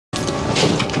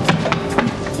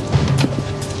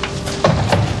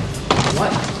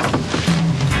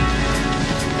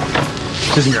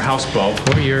This isn't your house, Bo.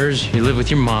 Or yours. You live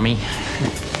with your mommy.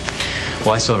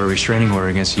 Well, I still have a restraining order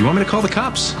against you. You want me to call the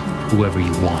cops? Whoever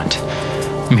you want.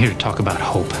 I'm here to talk about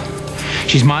Hope.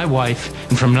 She's my wife,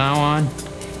 and from now on,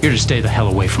 you're to stay the hell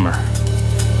away from her.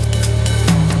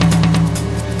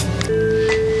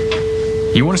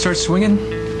 You want to start swinging?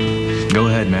 Go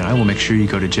ahead, man. I will make sure you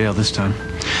go to jail this time.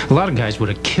 A lot of guys would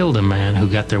have killed a man who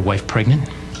got their wife pregnant.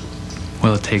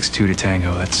 Well, it takes two to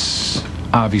tango. That's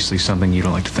obviously something you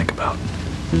don't like to think about.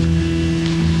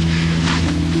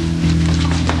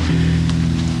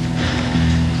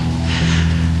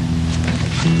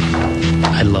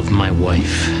 I love my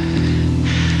wife.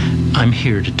 I'm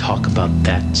here to talk about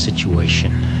that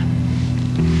situation.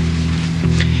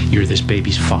 You're this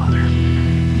baby's father.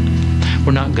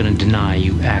 We're not going to deny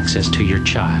you access to your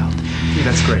child. Yeah,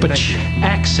 that's great. But Thank you.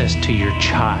 access to your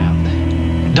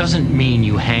child doesn't mean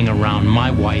you hang around my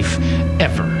wife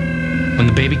ever. When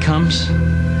the baby comes,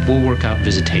 we'll work out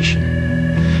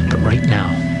visitation. But right now,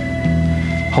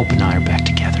 Hope and I are back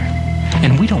together.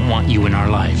 And we don't want you in our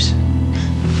lives.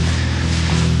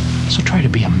 So try to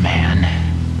be a man.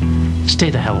 Stay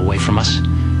the hell away from us.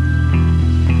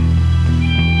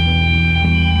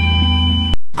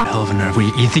 Hell of a nerve.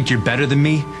 You think you're better than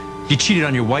me? You cheated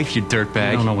on your wife, you dirtbag.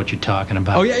 I don't know what you're talking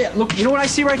about. Oh, yeah. Look, you know what I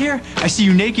see right here? I see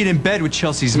you naked in bed with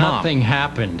Chelsea's mom. Nothing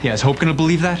happened. Yeah, is Hope gonna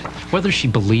believe that? Whether she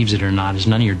believes it or not is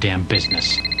none of your damn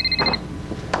business.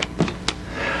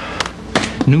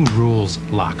 New rules,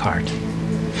 Lockhart.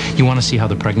 You want to see how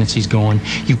the pregnancy's going?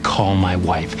 You call my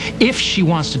wife. If she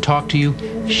wants to talk to you,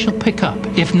 she'll pick up.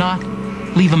 If not,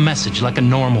 leave a message like a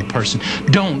normal person.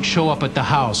 Don't show up at the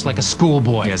house like a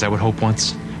schoolboy. Yeah, is that what Hope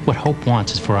wants? What Hope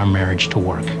wants is for our marriage to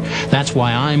work. That's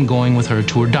why I'm going with her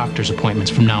to her doctor's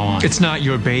appointments from now on. It's not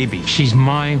your baby. She's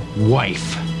my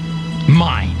wife.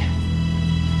 Mine.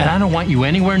 And I don't want you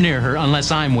anywhere near her unless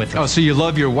I'm with her. Oh, so you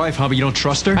love your wife, huh, but you don't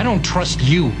trust her? I don't trust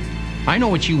you. I know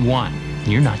what you want.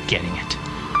 You're not getting it.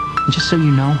 And just so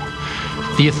you know,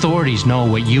 the authorities know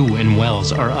what you and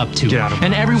Wells are up to. Get out of my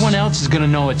And house. everyone else is going to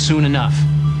know it soon enough.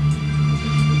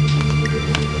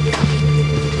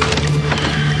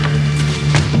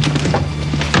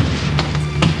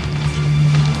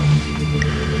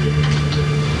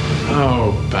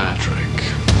 Oh, Patrick.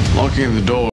 Locking the door.